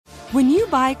When you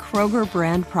buy Kroger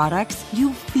brand products,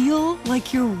 you feel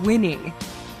like you're winning.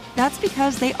 That's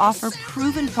because they offer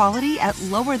proven quality at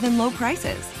lower than low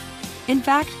prices. In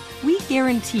fact, we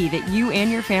guarantee that you and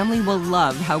your family will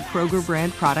love how Kroger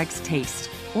brand products taste,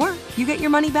 or you get your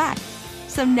money back.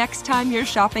 So next time you're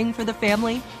shopping for the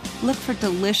family, look for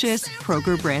delicious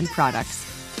Kroger brand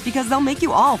products, because they'll make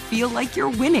you all feel like you're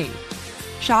winning.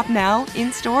 Shop now,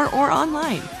 in-store, or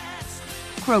online.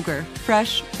 Kroger,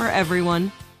 fresh for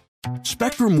everyone.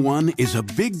 Spectrum One is a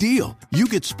big deal. You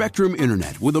get Spectrum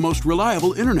Internet with the most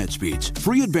reliable internet speeds,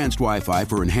 free advanced Wi-Fi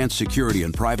for enhanced security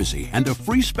and privacy, and a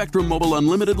free Spectrum Mobile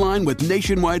Unlimited line with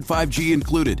nationwide 5G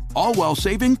included, all while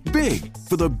saving big.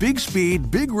 For the big speed,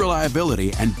 big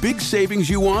reliability, and big savings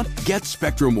you want, get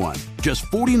Spectrum One. Just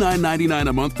 $49.99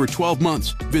 a month for 12 months.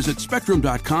 Visit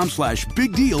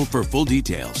spectrum.com/big deal for full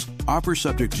details. Offer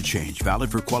subject to change.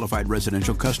 Valid for qualified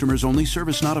residential customers only.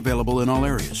 Service not available in all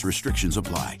areas. Restrictions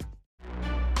apply.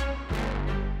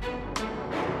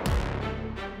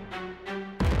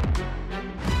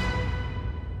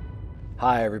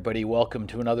 Hi, everybody. Welcome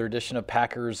to another edition of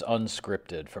Packers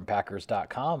Unscripted. From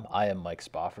Packers.com, I am Mike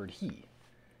Spofford. He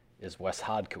is Wes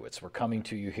Hodkiewicz. We're coming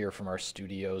to you here from our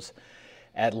studios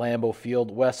at Lambeau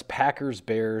Field. Wes,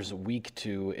 Packers-Bears Week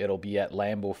 2. It'll be at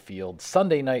Lambeau Field.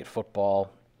 Sunday night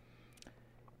football,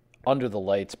 under the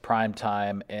lights, prime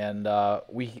time, and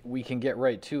we can get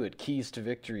right to it. Keys to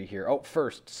victory here. Oh,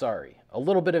 first, sorry, a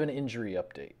little bit of an injury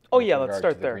update. Oh, yeah, let's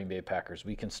start to there. The Green Bay Packers.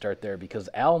 We can start there because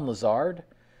Allen Lazard,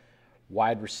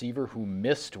 wide receiver who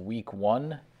missed Week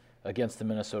 1 against the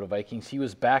Minnesota Vikings, he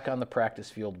was back on the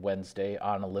practice field Wednesday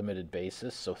on a limited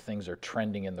basis, so things are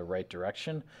trending in the right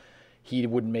direction. He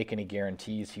wouldn't make any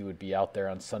guarantees he would be out there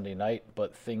on Sunday night,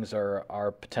 but things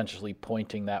are potentially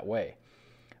pointing that way.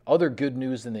 Other good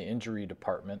news in the injury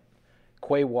department,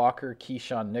 Quay Walker,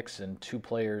 Keyshawn Nixon, two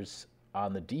players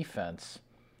on the defense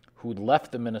who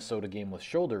left the Minnesota game with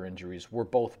shoulder injuries, were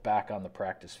both back on the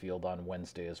practice field on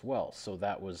Wednesday as well. So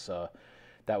that was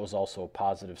also a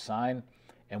positive sign.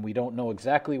 And we don't know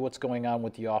exactly what's going on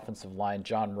with the offensive line.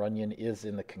 John Runyon is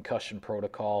in the concussion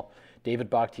protocol. David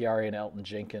Bakhtiari and Elton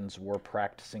Jenkins were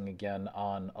practicing again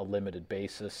on a limited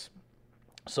basis.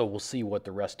 So we'll see what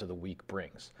the rest of the week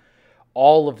brings.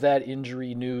 All of that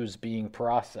injury news being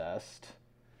processed,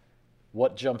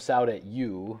 what jumps out at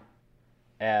you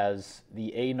as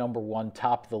the number one,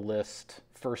 top of the list,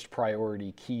 first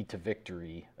priority key to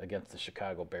victory against the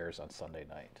Chicago Bears on Sunday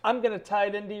night? I'm going to tie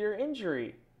it into your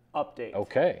injury update.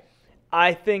 Okay.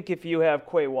 I think if you have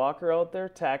Quay Walker out there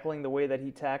tackling the way that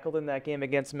he tackled in that game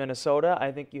against Minnesota,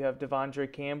 I think you have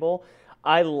Devondre Campbell.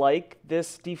 I like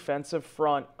this defensive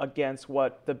front against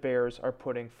what the Bears are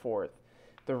putting forth.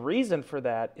 The reason for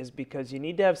that is because you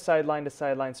need to have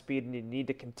sideline-to-sideline speed and you need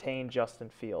to contain Justin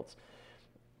Fields.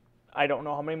 I don't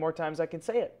know how many more times I can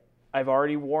say it. I've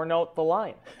already worn out the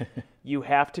line. You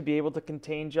have to be able to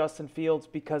contain Justin Fields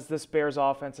because this Bears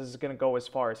offense is going to go as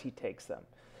far as he takes them.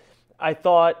 I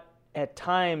thought at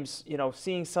times,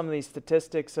 seeing some of these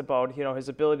statistics about, his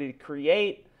ability to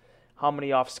create, how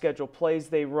many off-schedule plays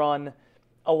they run,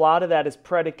 a lot of that is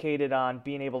predicated on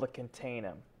being able to contain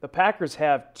him. The Packers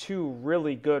have two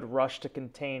really good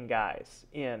rush-to-contain guys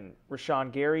in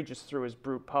Rashawn Gary just through his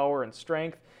brute power and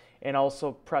strength, and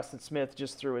also Preston Smith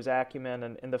just through his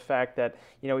acumen and the fact that,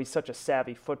 he's such a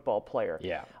savvy football player.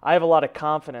 Yeah. I have a lot of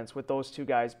confidence with those two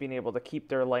guys being able to keep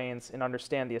their lanes and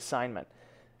understand the assignment.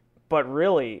 But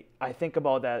really, I think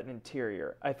about that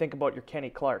interior. I think about your Kenny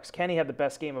Clarks. Kenny had the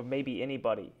best game of maybe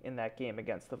anybody in that game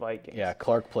against the Vikings. Yeah,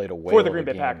 Clark played a whale for the Green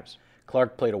Bay game. Packers.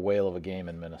 Clark played a whale of a game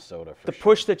in Minnesota. The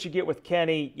push that you get with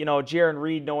Kenny, Jaron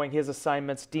Reed knowing his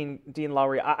assignments, Dean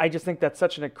Lowry, I just think that's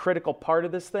such a critical part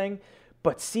of this thing.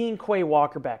 But seeing Quay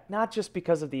Walker back, not just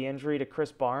because of the injury to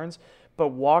Chris Barnes, but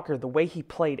Walker, the way he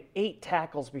played 8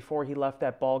 tackles before he left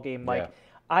that ball game, Mike, yeah.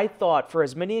 I thought for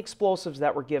as many explosives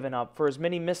that were given up, for as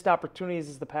many missed opportunities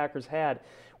as the Packers had,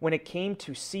 when it came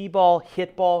to see ball,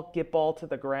 hit ball, get ball to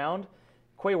the ground,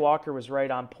 Quay Walker was right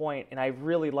on point, and I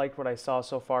really liked what I saw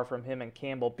so far from him and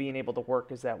Campbell being able to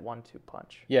work as that 1-2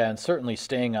 punch. Yeah, and certainly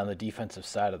staying on the defensive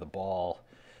side of the ball,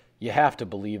 you have to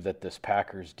believe that this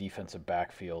Packers defensive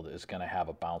backfield is going to have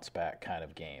a bounce-back kind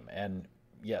of game. And,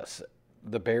 yes,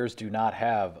 the Bears do not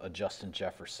have a Justin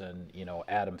Jefferson,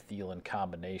 Adam Thielen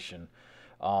combination.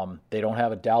 They don't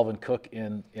have a Dalvin Cook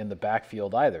in the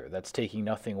backfield either. That's taking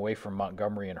nothing away from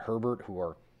Montgomery and Herbert, who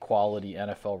are quality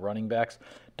NFL running backs.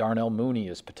 Darnell Mooney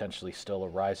is potentially still a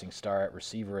rising star at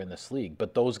receiver in this league.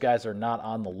 But those guys are not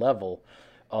on the level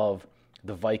of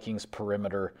the Vikings'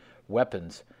 perimeter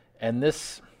weapons. And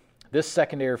this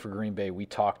secondary for Green Bay, we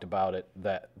talked about it,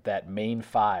 that main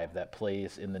five that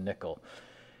plays in the nickel.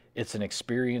 It's an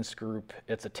experienced group.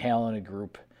 It's a talented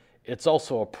group. It's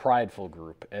also a prideful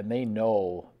group, and they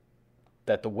know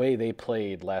that the way they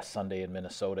played last Sunday in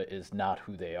Minnesota is not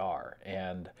who they are.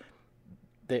 And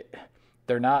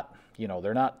they're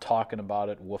not talking about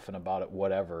it, woofing about it,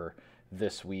 whatever,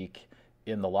 this week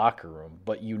in the locker room.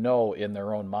 But in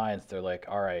their own minds, they're like,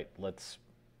 all right,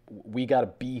 we got to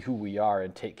be who we are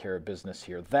and take care of business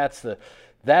here. That's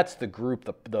the group,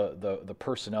 the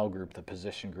personnel group, the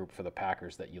position group for the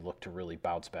Packers that you look to really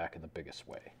bounce back in the biggest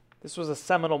way. This was a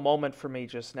seminal moment for me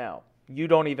just now. You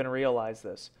don't even realize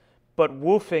this. But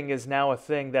woofing is now a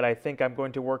thing that I think I'm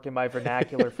going to work in my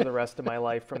vernacular for the rest of my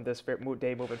life from this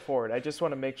day moving forward. I just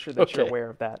want to make sure that you're aware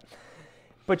of that.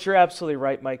 But you're absolutely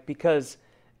right, Mike, because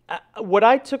what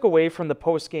I took away from the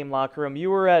post-game locker room,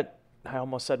 I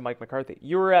almost said Mike McCarthy.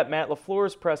 You were at Matt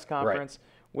LaFleur's press conference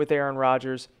with Aaron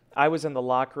Rodgers. I was in the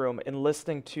locker room and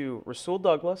listening to Rasul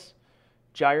Douglas,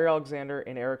 Jair Alexander,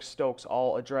 and Eric Stokes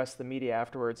all address the media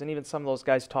afterwards, and even some of those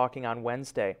guys talking on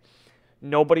Wednesday.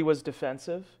 Nobody was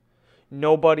defensive.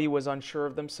 Nobody was unsure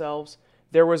of themselves.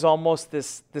 There was almost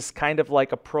this kind of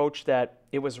like approach that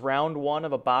it was round one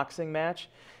of a boxing match,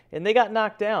 and they got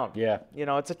knocked down. Yeah.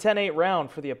 It's a 10-8 round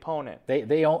for the opponent.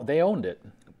 They owned it.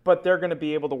 But they're going to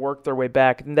be able to work their way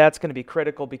back, and that's going to be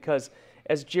critical because,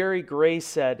 as Jerry Gray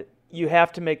said, you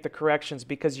have to make the corrections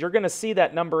because you're going to see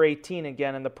that number 18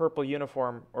 again in the purple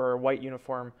uniform or white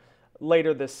uniform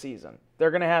later this season. They're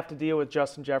going to have to deal with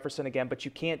Justin Jefferson again, but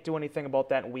you can't do anything about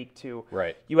that in week 2.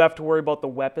 Right. You have to worry about the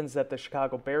weapons that the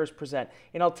Chicago Bears present.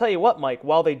 And I'll tell you what, Mike,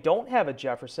 while they don't have a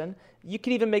Jefferson, you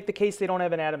could even make the case they don't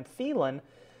have an Adam Thielen,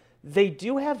 they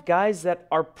do have guys that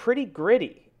are pretty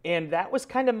gritty. And that was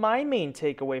kind of my main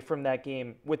takeaway from that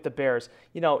game with the Bears.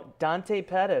 Dante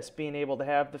Pettis being able to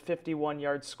have the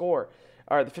 51-yard score,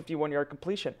 or the 51-yard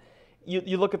completion.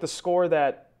 You look at the score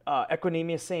that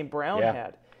Equanimeous St. Brown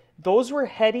had. Those were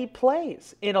heady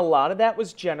plays, and a lot of that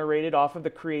was generated off of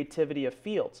the creativity of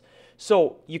Fields.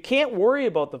 So you can't worry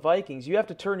about the Vikings. You have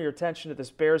to turn your attention to this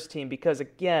Bears team because,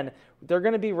 again, they're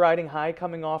going to be riding high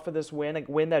coming off of this win, a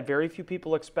win that very few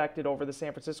people expected over the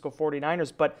San Francisco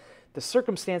 49ers. But the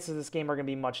circumstances of this game are going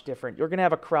to be much different. You're going to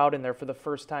have a crowd in there for the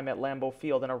first time at Lambeau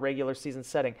Field in a regular season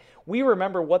setting. We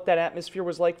remember what that atmosphere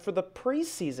was like for the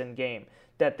preseason game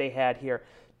that they had here.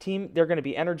 They're going to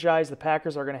be energized. The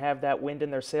Packers are going to have that wind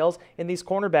in their sails, and these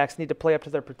cornerbacks need to play up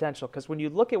to their potential because when you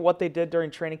look at what they did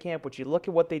during training camp, when you look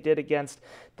at what they did against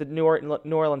the New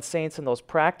Orleans Saints in those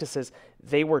practices,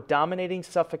 they were dominating,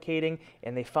 suffocating,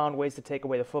 and they found ways to take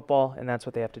away the football, and that's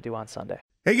what they have to do on Sunday.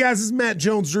 Hey guys, this is Matt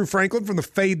Jones, Drew Franklin from the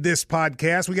Fade This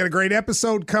podcast. We got a great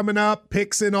episode coming up,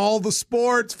 picks in all the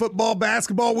sports, football,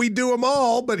 basketball, we do them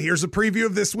all, but here's a preview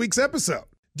of this week's episode.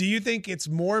 Do you think it's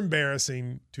more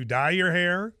embarrassing to dye your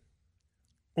hair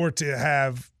or to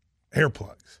have hair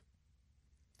plugs?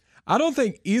 I don't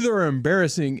think either are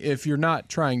embarrassing if you're not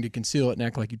trying to conceal it and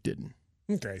act like you didn't.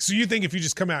 Okay, so you think if you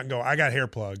just come out and go, I got hair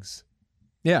plugs.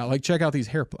 Yeah, like check out these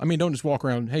hair plugs. I mean, don't just walk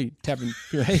around, tapping,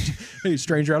 hey,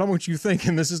 stranger, I don't want you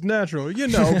thinking this is natural.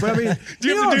 But I mean, do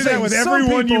you have to do that with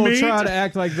everyone you meet? Try to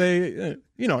act like they,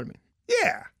 you know what I mean?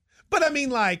 Yeah. But I mean,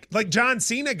 like John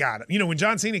Cena got it. When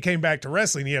John Cena came back to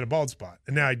wrestling, he had a bald spot,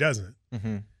 and now he doesn't.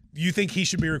 Mm-hmm. Do you think he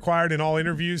should be required in all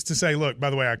interviews to say, look, by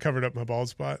the way, I covered up my bald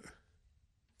spot?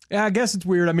 Yeah, I guess it's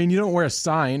weird. I mean, you don't wear a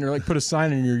sign or put a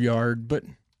sign in your yard, but.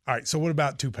 All right, so what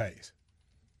about toupees?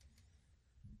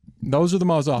 Those are the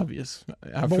most obvious.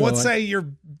 But let's say you're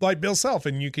like Bill Self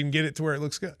and you can get it to where it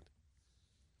looks good.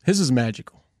 His is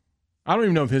magical. I don't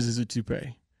even know if his is a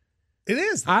toupee. It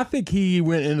is. I think he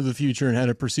went into the future and had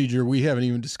a procedure we haven't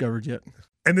even discovered yet.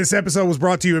 And this episode was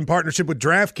brought to you in partnership with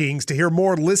DraftKings. To hear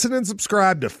more, listen and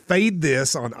subscribe to Fade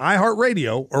This on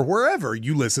iHeartRadio or wherever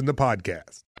you listen to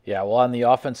podcasts. Yeah, well, on the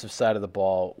offensive side of the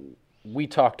ball, we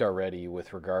talked already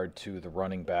with regard to the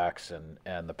running backs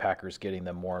and the Packers getting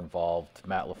them more involved.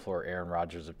 Matt LaFleur, Aaron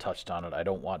Rodgers have touched on it. I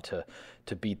don't want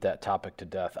to beat that topic to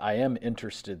death. I am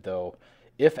interested, though,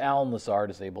 if Allen Lazard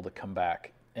is able to come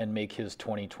back and make his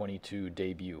 2022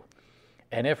 debut.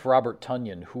 And if Robert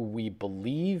Tonyan, who we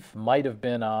believe might have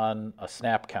been on a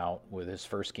snap count with his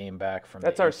first game back from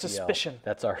that's the our ACL, suspicion.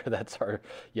 That's our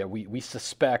we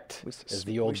suspect, as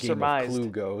the old game of Clue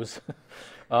goes,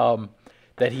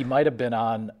 that he might have been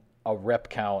on a rep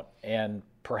count, and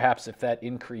perhaps if that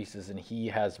increases and he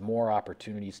has more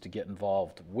opportunities to get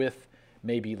involved with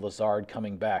maybe Lazard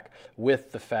coming back,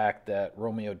 with the fact that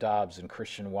Romeo Doubs and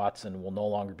Christian Watson will no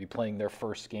longer be playing their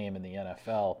first game in the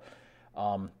NFL.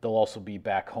 They'll also be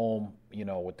back home,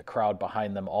 with the crowd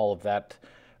behind them, all of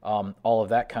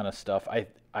that kind of stuff.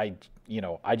 I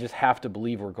just have to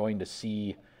believe we're going to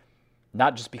see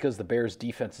not just because the Bears'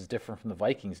 defense is different from the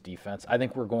Vikings' defense. I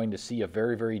think we're going to see a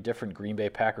very, very different Green Bay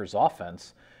Packers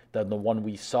offense than the one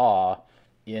we saw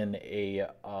in a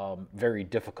very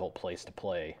difficult place to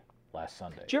play last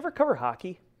Sunday. Did you ever cover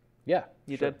hockey? Yeah.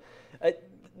 You sure. did?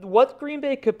 What Green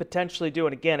Bay could potentially do,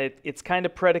 and again, it's kind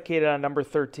of predicated on number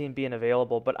 13 being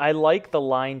available, but I like the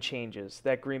line changes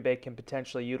that Green Bay can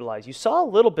potentially utilize. You saw a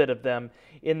little bit of them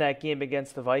in that game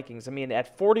against the Vikings. I mean,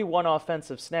 at 41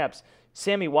 offensive snaps,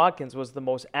 Sammy Watkins was the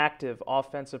most active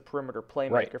offensive perimeter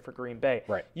playmaker for Green Bay.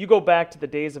 Right. You go back to the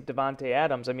days of Davante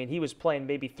Adams, I mean, he was playing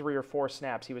maybe 3 or 4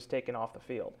 snaps. He was taken off the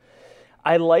field.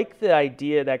 I like the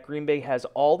idea that Green Bay has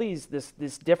all this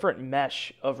different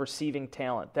mesh of receiving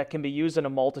talent that can be used in a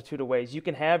multitude of ways. You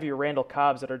can have your Randall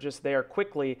Cobbs that are just there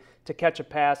quickly to catch a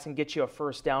pass and get you a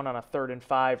first down on a 3rd and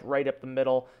 5 right up the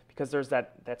middle because there's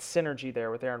that synergy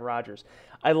there with Aaron Rodgers.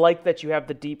 I like that you have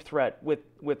the deep threat with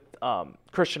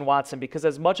Christian Watson because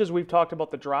as much as we've talked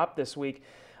about the drop this week,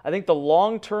 I think the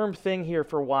long-term thing here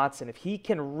for Watson, if he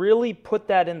can really put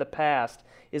that in the past,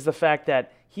 is the fact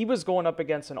that he was going up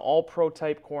against an all-pro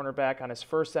type cornerback on his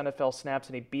first NFL snaps,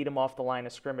 and he beat him off the line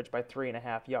of scrimmage by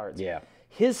 3.5 yards. Yeah.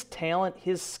 His talent,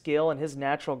 his skill, and his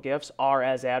natural gifts are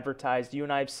as advertised. You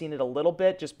and I have seen it a little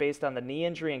bit just based on the knee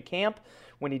injury in camp.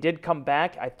 When he did come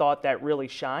back, I thought that really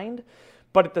shined.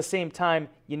 But at the same time,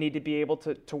 you need to be able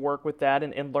to work with that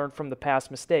and learn from the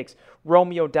past mistakes.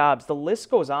 Romeo Doubs, the list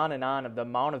goes on and on of the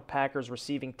amount of Packers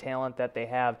receiving talent that they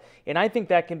have. And I think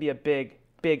that can be a big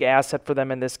asset for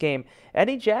them in this game.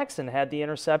 Eddie Jackson had the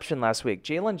interception last week.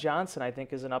 Jalen Johnson, I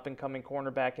think, is an up-and-coming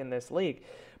cornerback in this league.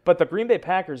 But the Green Bay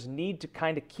Packers need to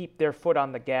kind of keep their foot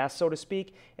on the gas, so to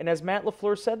speak. And as Matt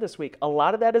LaFleur said this week, a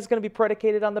lot of that is going to be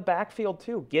predicated on the backfield,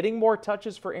 too. Getting more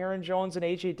touches for Aaron Jones and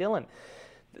A.J. Dillon.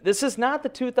 This is not the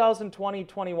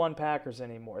 2020-21 Packers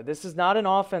anymore. This is not an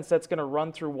offense that's going to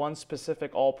run through one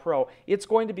specific all-pro. It's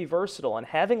going to be versatile. And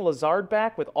having Lazard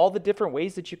back with all the different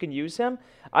ways that you can use him,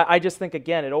 I just think,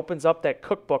 again, it opens up that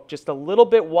cookbook just a little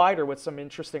bit wider with some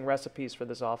interesting recipes for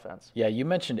this offense. Yeah, you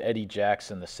mentioned Eddie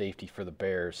Jackson, the safety for the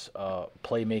Bears,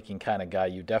 playmaking kind of guy.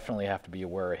 You definitely have to be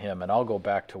aware of him. And I'll go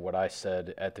back to what I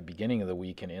said at the beginning of the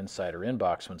week in Insider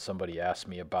Inbox when somebody asked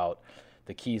me about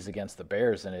the keys against the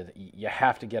Bears, and you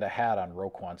have to get a hat on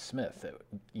Roquan Smith.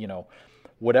 You know,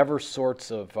 whatever sorts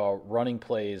of running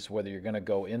plays, whether you're going to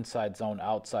go inside zone,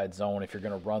 outside zone, if you're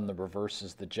going to run the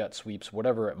reverses, the jet sweeps,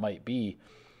 whatever it might be,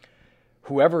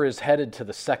 whoever is headed to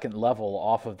the second level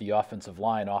off of the offensive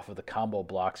line, off of the combo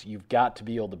blocks, you've got to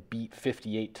be able to beat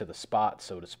 58 to the spot,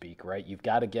 so to speak, right? You've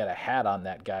got to get a hat on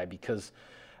that guy because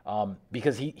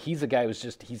he's a guy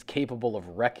he's capable of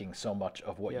wrecking so much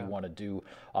of what you want to do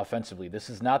offensively. This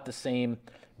is not the same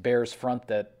Bears front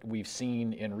that we've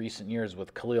seen in recent years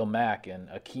with Khalil Mack and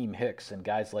Akeem Hicks and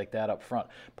guys like that up front.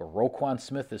 But Roquan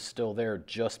Smith is still there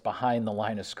just behind the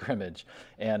line of scrimmage,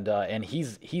 and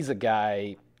he's a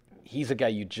guy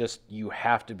you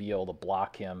have to be able to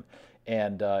block him.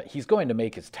 And he's going to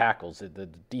make his tackles. The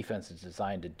defense is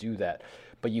designed to do that.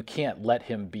 But you can't let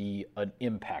him be an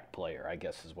impact player, I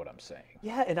guess is what I'm saying.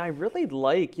 Yeah, and I really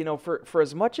like, for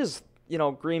as much as,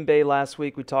 Green Bay last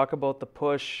week, we talk about the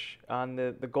push on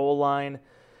the goal line.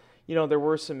 There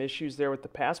were some issues there with the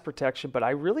pass protection, but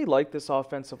I really like this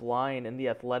offensive line and the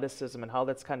athleticism and how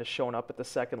that's kind of shown up at the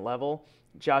second level.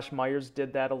 Josh Myers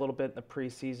did that a little bit in the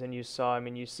preseason.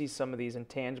 You see some of these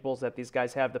intangibles that these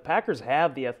guys have. The Packers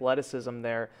have the athleticism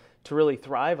there to really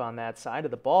thrive on that side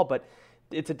of the ball, but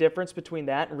it's a difference between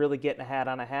that and really getting a hat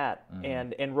on a hat.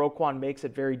 Mm-hmm. And Roquan makes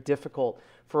it very difficult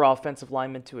for offensive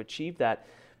linemen to achieve that.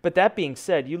 But that being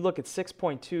said, you look at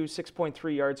 6.2,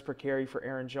 6.3 yards per carry for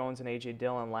Aaron Jones and A.J.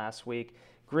 Dillon last week.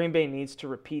 Green Bay needs to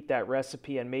repeat that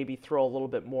recipe and maybe throw a little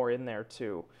bit more in there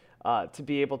too to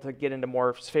be able to get into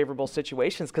more favorable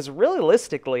situations. Because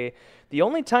realistically, the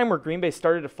only time where Green Bay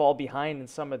started to fall behind in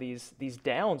some of these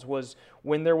downs was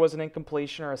when there was an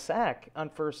incompletion or a sack on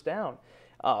first down.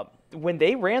 When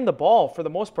they ran the ball, for the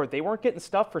most part, they weren't getting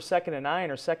stuff for 2nd and 9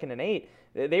 or 2nd and 8.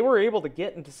 They were able to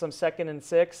get into some 2nd and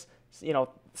 6, 2nd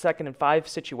and 5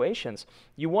 situations.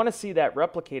 You want to see that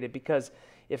replicated because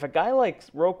if a guy like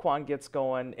Roquan gets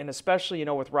going, and especially,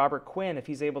 with Robert Quinn, if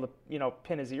he's able to,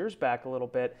 pin his ears back a little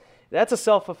bit, that's a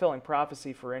self-fulfilling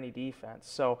prophecy for any defense.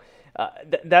 So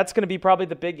that's going to be probably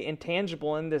the big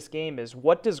intangible in this game is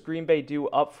what does Green Bay do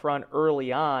up front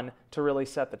early on to really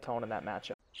set the tone in that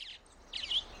matchup?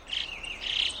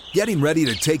 Getting ready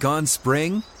to take on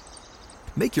spring?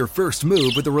 Make your first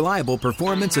move with the reliable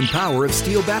performance and power of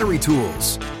Steel battery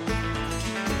tools.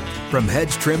 From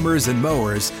hedge trimmers and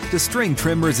mowers to string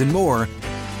trimmers and more,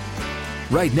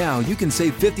 right now you can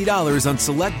save $50 on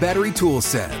select battery tool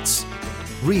sets.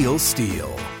 Real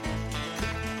Steel.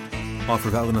 Offer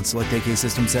valid on select AK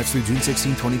system sets through June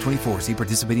 16, 2024. See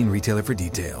participating retailer for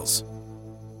details.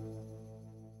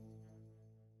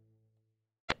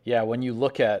 Yeah, when you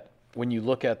look at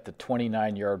the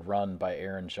 29-yard run by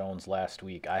Aaron Jones last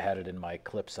week, I had it in my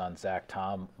clips on Zach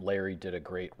Tom. Larry did a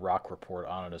great rock report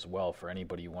on it as well for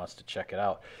anybody who wants to check it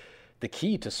out. The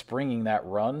key to springing that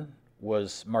run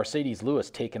was Mercedes Lewis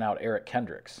taking out Eric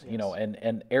Kendricks. Yes.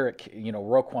 And Eric,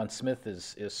 Roquan Smith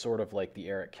is sort of like the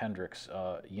Eric Kendricks,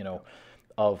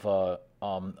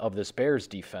 of this Bears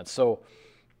defense. So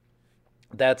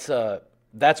that's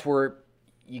where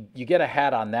you get a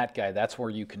hat on that guy. That's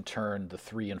where you can turn the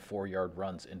 3 and 4 yard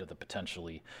runs into the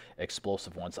potentially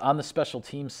explosive ones. On the special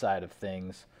teams side of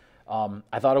things,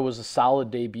 I thought it was a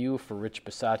solid debut for Rich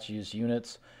Bisaccia's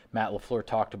units. Matt LaFleur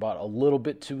talked about a little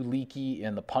bit too leaky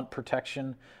in the punt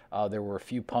protection. There were a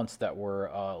few punts that were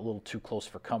a little too close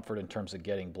for comfort in terms of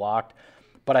getting blocked.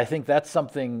 But I think that's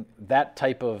something, that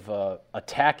type of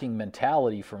attacking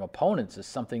mentality from opponents is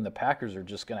something the Packers are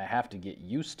just going to have to get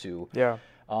used to. Yeah.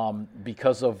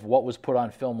 Because of what was put on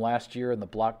film last year and the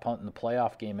block punt in the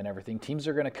playoff game and everything. Teams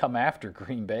are going to come after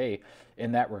Green Bay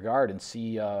in that regard and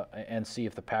see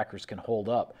if the Packers can hold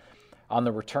up. On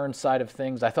the return side of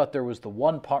things, I thought there was the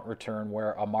one punt return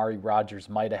where Amari Rodgers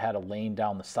might have had a lane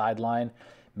down the sideline,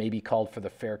 maybe called for the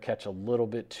fair catch a little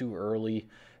bit too early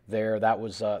there. That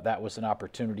was an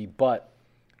opportunity, but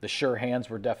the sure hands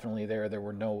were definitely there. There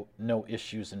were no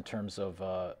issues in terms of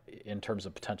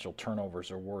potential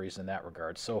turnovers or worries in that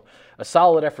regard. So a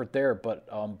solid effort there, but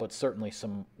certainly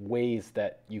some ways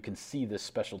that you can see this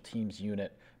special teams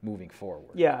unit moving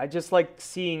forward. Yeah, I just like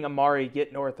seeing Amari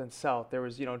get north and south. There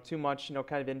was, too much,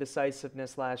 kind of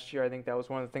indecisiveness last year. I think that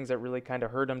was one of the things that really kind of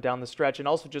hurt him down the stretch, and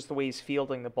also just the way he's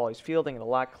fielding the ball. He's fielding it a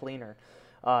lot cleaner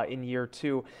in year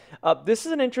two. This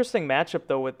is an interesting matchup,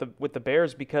 though, with the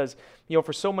Bears because,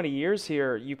 for so many years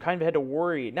here, you kind of had to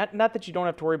worry. Not that you don't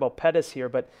have to worry about Pettis here,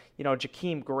 but,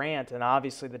 Jakeem Grant and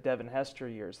obviously the Devin Hester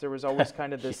years. There was always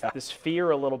kind of this this fear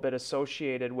a little bit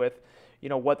associated with,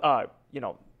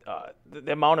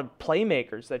 the amount of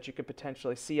playmakers that you could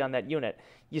potentially see on that unit.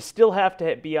 You still have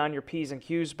to be on your P's and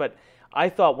Q's, but I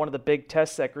thought one of the big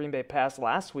tests that Green Bay passed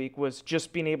last week was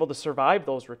just being able to survive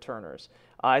those returners.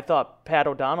 I thought Pat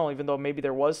O'Donnell, even though maybe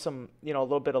there was some, a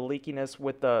little bit of leakiness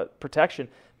with the protection,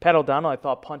 Pat O'Donnell, I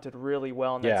thought, punted really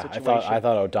well in that situation. I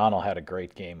thought O'Donnell had a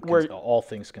great game, all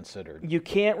things considered. You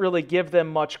can't really give them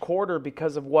much quarter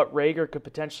because of what Rager could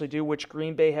potentially do, which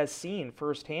Green Bay has seen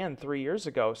firsthand 3 years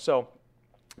ago. So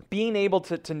being able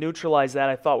to neutralize that,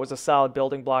 I thought, was a solid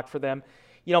building block for them.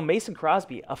 Mason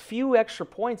Crosby, a few extra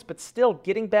points, but still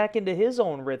getting back into his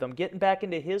own rhythm, getting back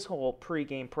into his whole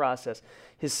pregame process,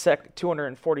 his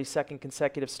 242nd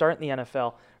consecutive start in the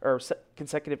NFL, or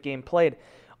consecutive game played.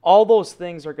 All those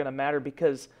things are going to matter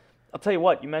because I'll tell you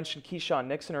what, you mentioned Keyshawn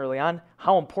Nixon early on.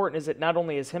 How important is it not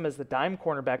only as him as the dime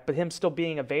cornerback, but him still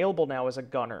being available now as a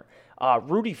gunner?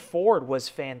 Rudy Ford was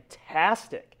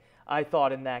fantastic, I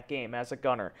thought, in that game as a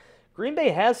gunner. Green Bay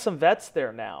has some vets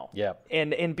there now. Yeah.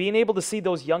 And being able to see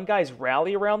those young guys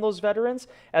rally around those veterans,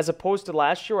 as opposed to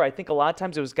last year, where I think a lot of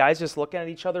times it was guys just looking at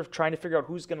each other, trying to figure out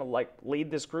who's going to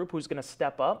lead this group, who's going to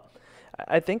step up.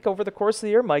 I think over the course of the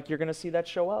year, Mike, you're going to see that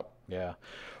show up. Yeah.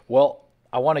 Well,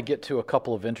 I want to get to a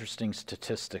couple of interesting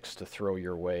statistics to throw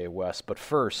your way, Wes. But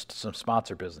first, some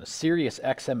sponsor business.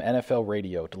 SiriusXM NFL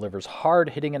Radio delivers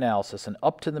hard-hitting analysis and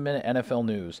up-to-the-minute NFL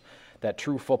news that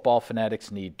true football fanatics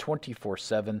need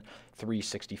 24/7,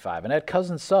 365. And at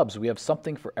Cousins Subs, we have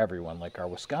something for everyone, like our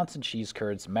Wisconsin cheese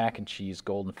curds, mac and cheese,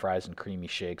 golden fries, and creamy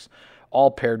shakes,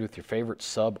 all paired with your favorite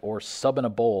sub or sub in a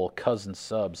bowl. Cousins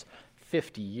Subs,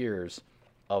 50 years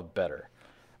of better.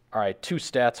 All right, 2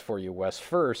 stats for you, Wes.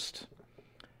 First,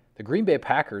 the Green Bay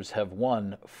Packers have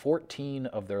won 14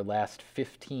 of their last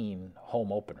 15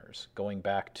 home openers, going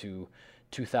back to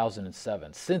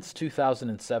 2007. Since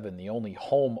 2007, the only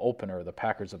home opener the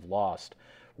Packers have lost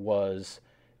was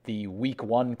the Week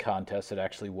 1 contest. It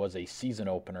actually was a season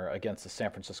opener against the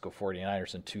San Francisco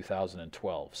 49ers in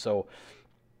 2012. So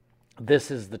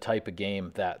this is the type of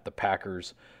game that the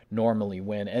Packers normally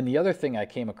win. And the other thing I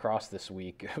came across this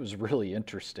week, it was really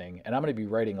interesting, and I'm going to be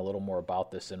writing a little more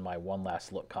about this in my One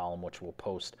Last Look column, which we'll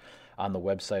post on the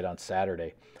website on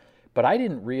Saturday. But I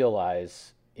didn't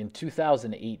realize in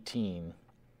 2018,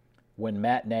 when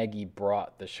Matt Nagy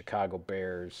brought the Chicago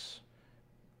Bears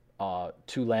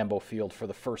to Lambeau Field for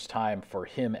the first time for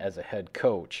him as a head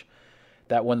coach,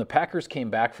 that when the Packers came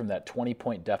back from that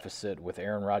 20-point deficit with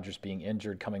Aaron Rodgers being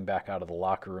injured, coming back out of the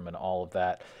locker room and all of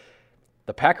that,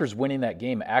 the Packers winning that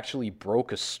game actually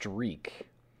broke a streak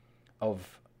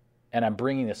of, and I'm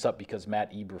bringing this up because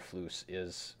Matt Eberflus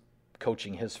is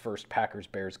coaching his first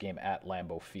Packers-Bears game at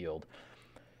Lambeau Field.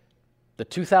 The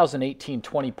 2018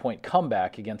 20-point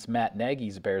comeback against Matt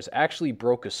Nagy's Bears actually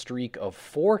broke a streak of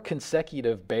 4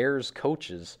 consecutive Bears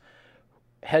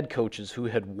head coaches who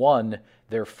had won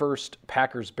their first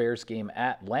Packers-Bears game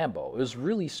at Lambeau. It was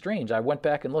really strange. I went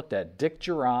back and looked at Dick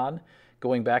Duran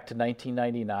going back to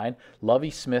 1999, Lovie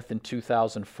Smith in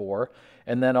 2004,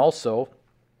 and then also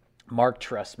Mark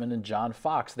Trestman and John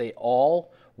Fox. They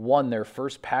all won their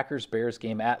first Packers-Bears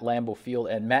game at Lambeau Field,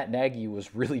 and Matt Nagy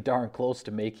was really darn close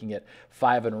to making it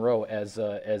 5 in a row as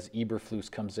Eberflus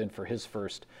comes in for his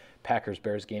first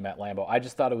Packers-Bears game at Lambeau. I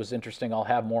just thought it was interesting. I'll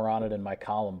have more on it in my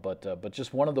column, but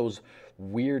just one of those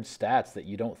weird stats that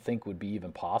you don't think would be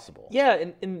even possible. Yeah,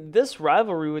 in this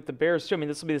rivalry with the Bears, too, I mean,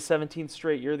 this will be the 17th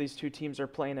straight year these two teams are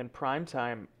playing in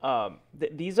primetime.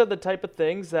 These are the type of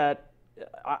things that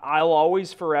I'll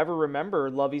always forever remember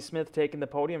Lovie Smith taking the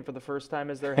podium for the first time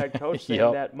as their head coach,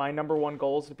 saying that my number one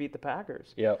goal is to beat the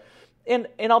Packers. Yep. And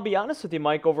I'll be honest with you,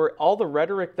 Mike, over all the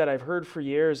rhetoric that I've heard for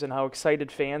years and how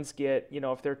excited fans get,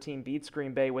 if their team beats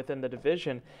Green Bay within the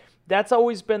division, that's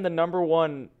always been the number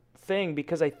one thing,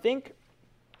 because I think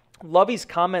Lovie's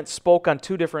comments spoke on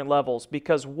 2 different levels.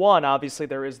 Because one, obviously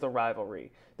there is the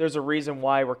rivalry. There's a reason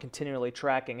why we're continually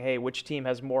tracking, hey, which team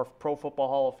has more Pro Football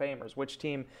Hall of Famers, which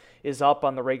team is up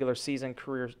on the regular season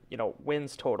career,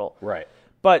 wins total. Right.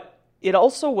 But it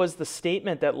also was the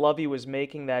statement that Lovie was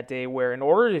making that day where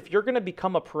if you're going to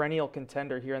become a perennial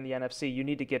contender here in the NFC, you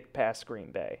need to get past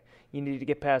Green Bay. You need to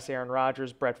get past Aaron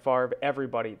Rodgers, Brett Favre,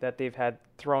 everybody that they've had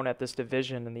thrown at this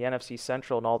division in the NFC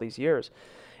Central in all these years.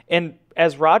 And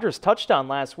as Rodgers touched on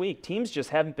last week, teams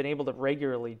just haven't been able to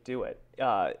regularly do it.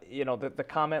 The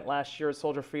comment last year at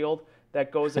Soldier Field,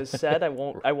 that goes as said. I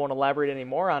won't elaborate any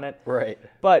more on it. Right.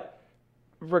 But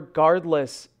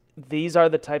regardless, these are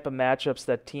the type of matchups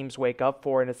that teams wake up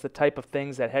for, and it's the type of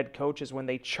things that head coaches, when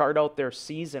they chart out their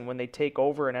season, when they take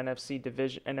over an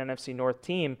NFC North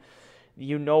team,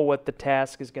 you know what the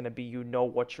task is going to be. You know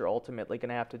what you're ultimately going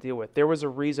to have to deal with. There was a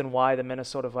reason why the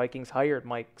Minnesota Vikings hired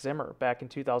Mike Zimmer back in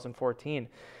 2014.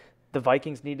 The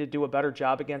Vikings needed to do a better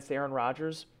job against Aaron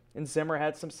Rodgers, and Zimmer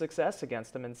had some success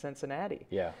against them in Cincinnati.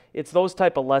 Yeah. It's those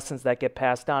type of lessons that get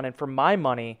passed on. And for my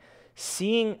money,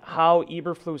 seeing how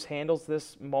Eberflus handles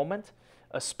this moment,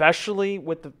 especially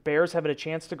with the Bears having a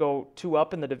chance to go 2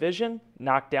 up in the division,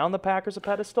 knock down the Packers a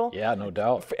pedestal. Yeah, no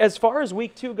doubt. As far as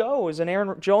week 2 goes, and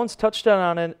Aaron Jones touched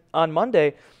on it on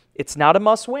Monday, it's not a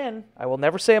must-win. I will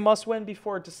never say a must-win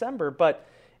before December, but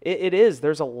it is.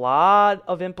 There's a lot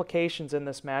of implications in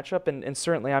this matchup, and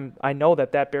certainly I know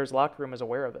that Bears locker room is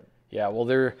aware of it. Yeah, well,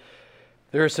 there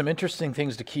are some interesting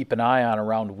things to keep an eye on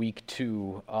around week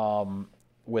 2.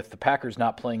 With the Packers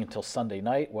not playing until Sunday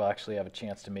night, we'll actually have a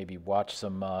chance to maybe watch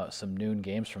some noon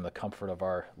games from the comfort of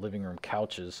our living room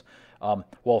couches.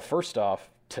 Well, first off,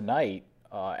 tonight,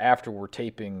 after we're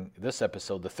taping this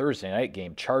episode, the Thursday night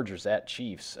game, Chargers at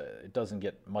Chiefs. It doesn't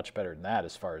get much better than that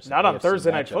as far as not on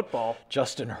Thursday night football.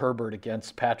 Justin Herbert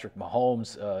against Patrick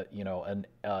Mahomes, an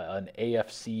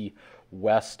AFC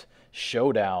West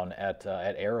showdown at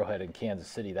Arrowhead in Kansas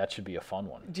City. That should be a fun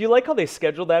one. Do you like how they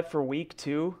scheduled that for week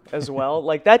 2 as well?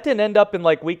 Like, that didn't end up in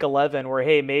like week 11 where,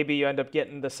 hey, maybe you end up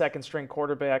getting the second string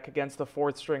quarterback against the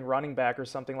fourth string running back or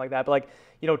something like that. But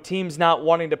teams not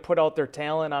wanting to put out their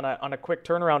talent on a quick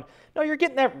turnaround. No, you're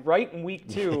getting that right in week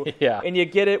 2. Yeah. And you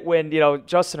get it when,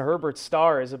 Justin Herbert's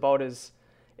star is about as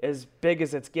big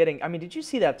as it's getting. I mean, did you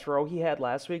see that throw he had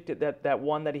last week? That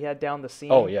one that he had down the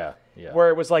seam? Oh, yeah. Where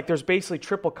it was like there's basically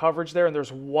triple coverage there, and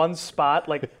there's one spot,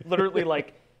 like literally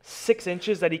like 6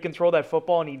 inches that he can throw that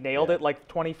football, and he nailed it like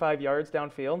 25 yards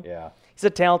downfield. Yeah. He's a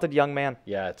talented young man.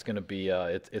 Yeah, it's gonna be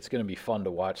it's gonna be fun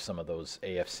to watch some of those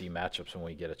AFC matchups when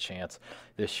we get a chance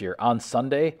this year. On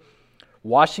Sunday,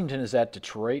 Washington is at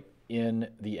Detroit in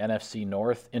the NFC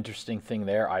North. Interesting thing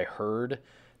there, I heard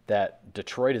that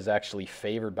Detroit is actually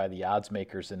favored by the odds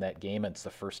makers in that game. It's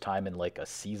the first time in like a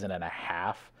season and a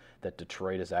half that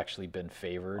Detroit has actually been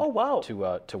favored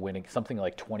to winning something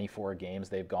like 24 games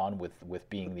they've gone with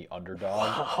being the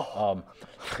underdog.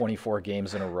 24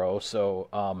 games in a row. So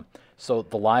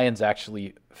the Lions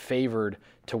actually favored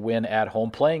to win at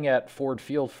home, playing at Ford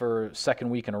Field for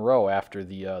second week in a row after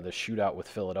the shootout with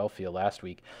Philadelphia last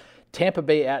week. Tampa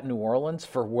Bay at New Orleans.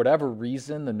 For whatever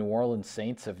reason, the New Orleans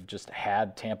Saints have just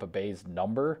had Tampa Bay's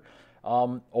number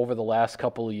over the last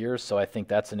couple of years, so I think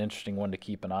that's an interesting one to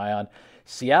keep an eye on.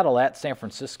 Seattle at San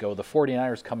Francisco. The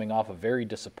 49ers coming off a very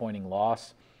disappointing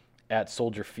loss at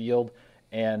Soldier Field,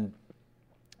 and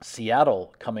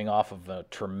Seattle coming off of a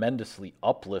tremendously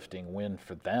uplifting win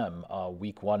for them.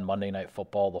 Week 1 Monday Night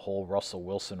Football, the whole Russell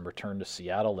Wilson return to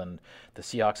Seattle, and the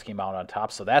Seahawks came out on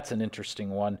top. So that's an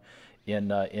interesting one in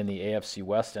the AFC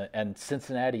West. And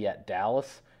Cincinnati at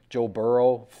Dallas. Joe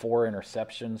Burrow, 4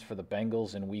 interceptions for the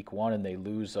Bengals in Week 1, and they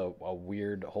lose a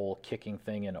weird whole kicking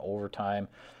thing in overtime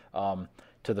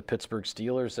to the Pittsburgh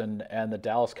Steelers, and the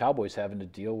Dallas Cowboys having to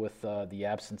deal with the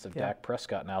absence of Dak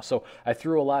Prescott now. So I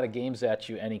threw a lot of games at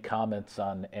you. Any comments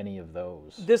on any of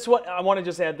those? This one, I want to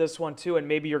just add this one too, and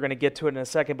maybe you're going to get to it in a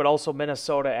second, but also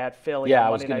Minnesota at Philly. Yeah, on I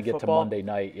was going to get football. to Monday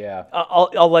night, yeah.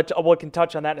 We can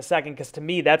touch on that in a second, because to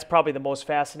me, that's probably the most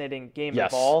fascinating game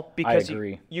of all. Because I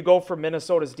agree. You go from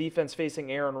Minnesota's defense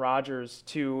facing Aaron Rodgers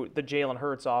to the Jalen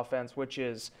Hurts offense, which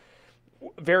is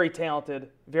very talented,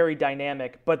 very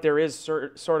dynamic, but there is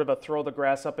sort of a throw the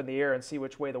grass up in the air and see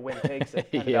which way the wind takes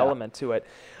it kind of element to it.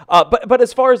 But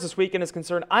as far as this weekend is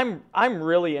concerned, I'm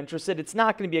really interested. It's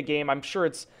not going to be a game. I'm sure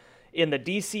it's in the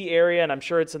D.C. area, and I'm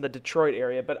sure it's in the Detroit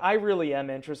area, but I really am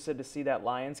interested to see that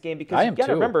Lions game, because you got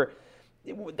to remember,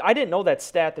 I didn't know that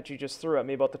stat that you just threw at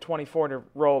me about the 24 in a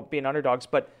row being underdogs,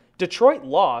 but Detroit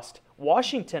lost,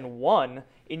 Washington won,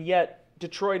 and yet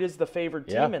Detroit is the favored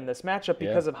team in this matchup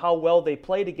because of how well they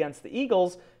played against the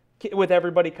Eagles, with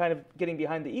everybody kind of getting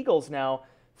behind the Eagles now,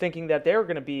 thinking that they're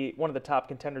going to be one of the top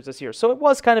contenders this year. So it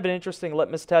was kind of an interesting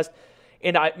litmus test.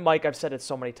 And Mike, I've said it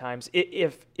so many times.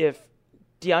 If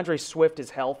DeAndre Swift is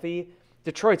healthy,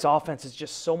 Detroit's offense is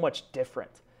just so much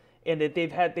different. And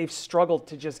they've struggled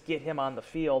to just get him on the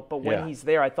field. But when he's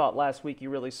there, I thought last week you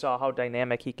really saw how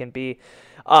dynamic he can be.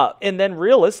 And then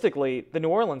realistically, the New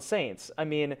Orleans Saints. I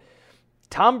mean,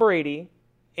 Tom Brady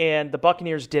and the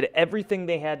Buccaneers did everything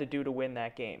they had to do to win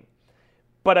that game.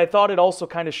 But I thought it also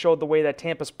kind of showed the way that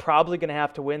Tampa's probably going to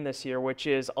have to win this year, which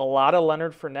is a lot of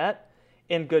Leonard Fournette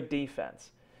and good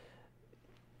defense.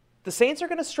 The Saints are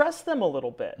going to stress them a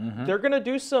little bit. Mm-hmm. They're going to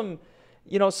do some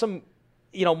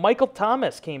Michael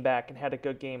Thomas came back and had a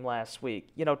good game last week.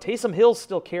 Taysom Hill's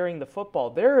still carrying the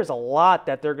football. There is a lot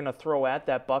that they're going to throw at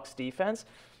that Bucs defense.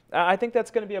 I think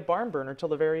that's going to be a barn burner till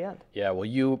the very end. Yeah, well,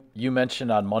 you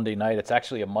mentioned on Monday night, it's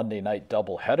actually a Monday night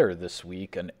doubleheader this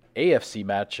week, an AFC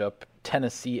matchup,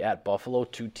 Tennessee at Buffalo,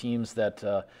 2 teams that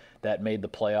made the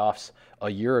playoffs a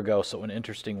year ago, so an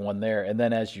interesting one there. And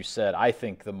then, as you said, I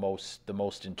think the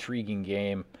most intriguing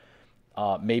game,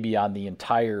 maybe on the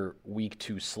entire Week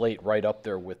 2 slate, right up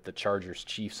there with the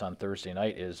Chargers-Chiefs on Thursday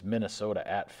night, is Minnesota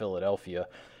at Philadelphia.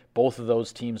 Both of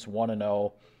those teams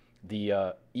 1-0.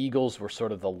 The Eagles were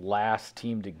sort of the last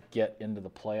team to get into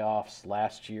the playoffs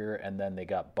last year, and then they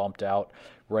got bumped out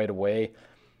right away.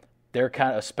 They're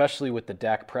kind of, especially with the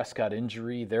Dak Prescott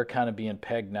injury, they're kind of being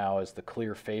pegged now as the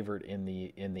clear favorite in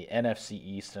the NFC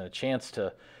East, and a chance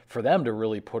for them to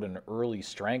really put an early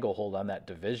stranglehold on that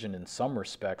division in some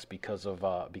respects because of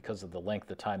the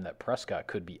length of time that Prescott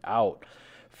could be out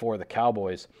for the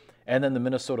Cowboys. And then the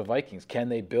Minnesota Vikings, can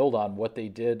they build on what they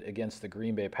did against the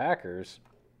Green Bay Packers?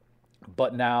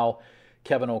 But now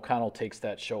Kevin O'Connell takes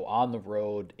that show on the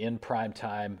road in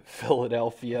primetime,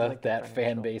 Philadelphia, that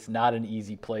fan base, not an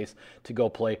easy place to go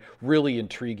play. Really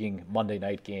intriguing Monday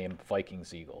night game,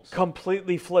 Vikings-Eagles.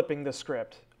 Completely flipping the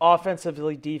script,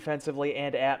 offensively, defensively,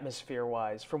 and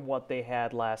atmosphere-wise from what they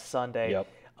had last Sunday. Yep.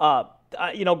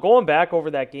 Going back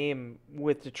over that game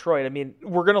with Detroit, I mean,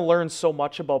 we're going to learn so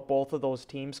much about both of those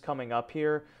teams coming up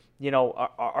here.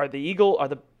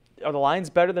 Are the Lions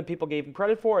better than people gave them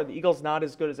credit for? Are the Eagles not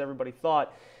as good as everybody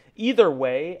thought? Either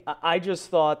way, I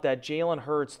just thought that Jalen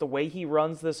Hurts, the way he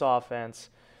runs this offense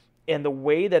and the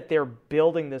way that they're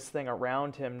building this thing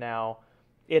around him now,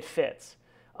 it fits.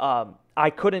 I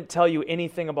couldn't tell you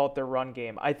anything about their run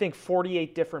game. I think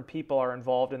 48 different people are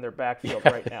involved in their backfield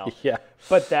right now. Yeah.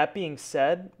 But that being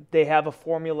said, they have a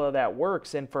formula that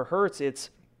works. And for Hurts, it's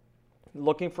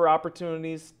looking for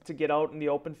opportunities to get out in the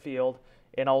open field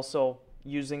and also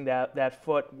using that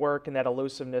footwork and that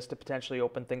elusiveness to potentially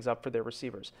open things up for their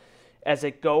receivers. As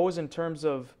it goes in terms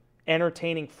of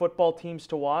entertaining football teams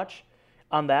to watch,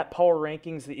 on that power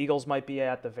rankings, the Eagles might be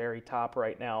at the very top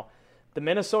right now. The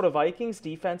Minnesota Vikings,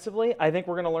 defensively, I think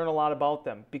we're going to learn a lot about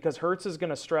them because Hurts is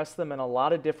going to stress them in a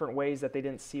lot of different ways that they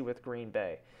didn't see with Green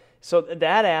Bay. So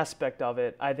that aspect of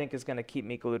it, I think, is going to keep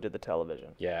me glued to the television.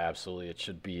 Yeah, absolutely.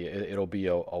 It'll be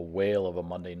a whale of a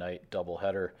Monday night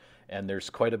doubleheader. and there's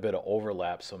quite a bit of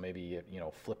overlap, so maybe,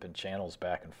 flipping channels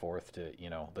back and forth to,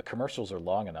 the commercials are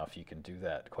long enough. You can do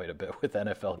that quite a bit with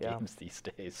NFL games these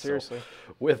days. Seriously.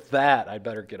 So with that, I'd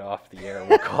better get off the air.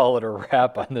 We'll call it a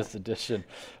wrap on this edition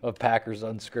of Packers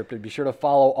Unscripted. Be sure to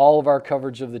follow all of our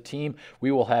coverage of the team.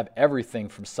 We will have everything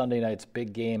from Sunday night's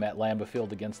big game at Lambeau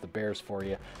Field against the Bears for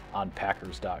you on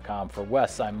Packers.com. For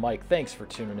Wes, I'm Mike. Thanks for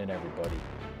tuning in, everybody.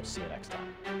 We'll see you next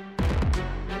time.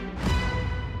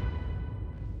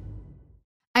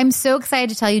 I'm so excited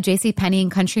to tell you JCPenney and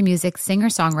country music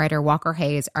singer-songwriter Walker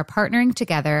Hayes are partnering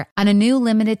together on a new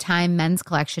limited-time men's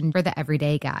collection for the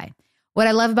everyday guy. What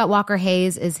I love about Walker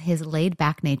Hayes is his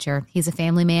laid-back nature. He's a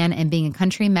family man, and being a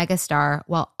country megastar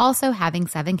while also having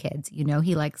 7 kids,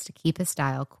 he likes to keep his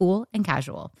style cool and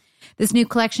casual. This new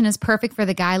collection is perfect for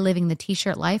the guy living the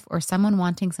t-shirt life or someone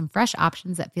wanting some fresh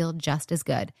options that feel just as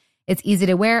good. It's easy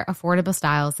to wear, affordable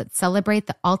styles that celebrate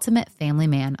the ultimate family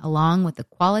man, along with the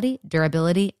quality,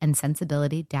 durability, and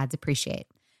sensibility dads appreciate.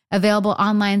 Available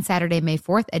online Saturday, May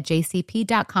 4th at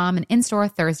jcp.com and in-store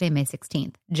Thursday, May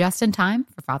 16th. Just in time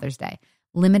for Father's Day.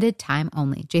 Limited time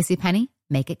only. JCPenney,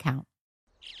 make it count.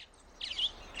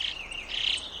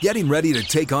 Getting ready to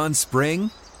take on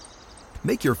spring?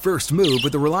 Make your first move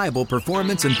with the reliable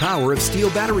performance and power of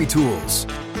Steel battery tools.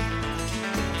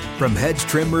 From hedge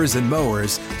trimmers and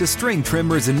mowers to string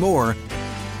trimmers and more,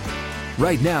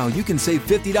 right now you can save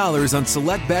 $50 on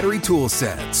select battery tool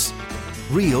sets.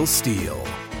 Real Steel.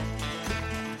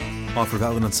 Offer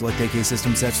valid on select AK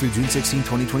system sets through June 16,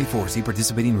 2024. See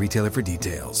participating retailer for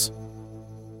details.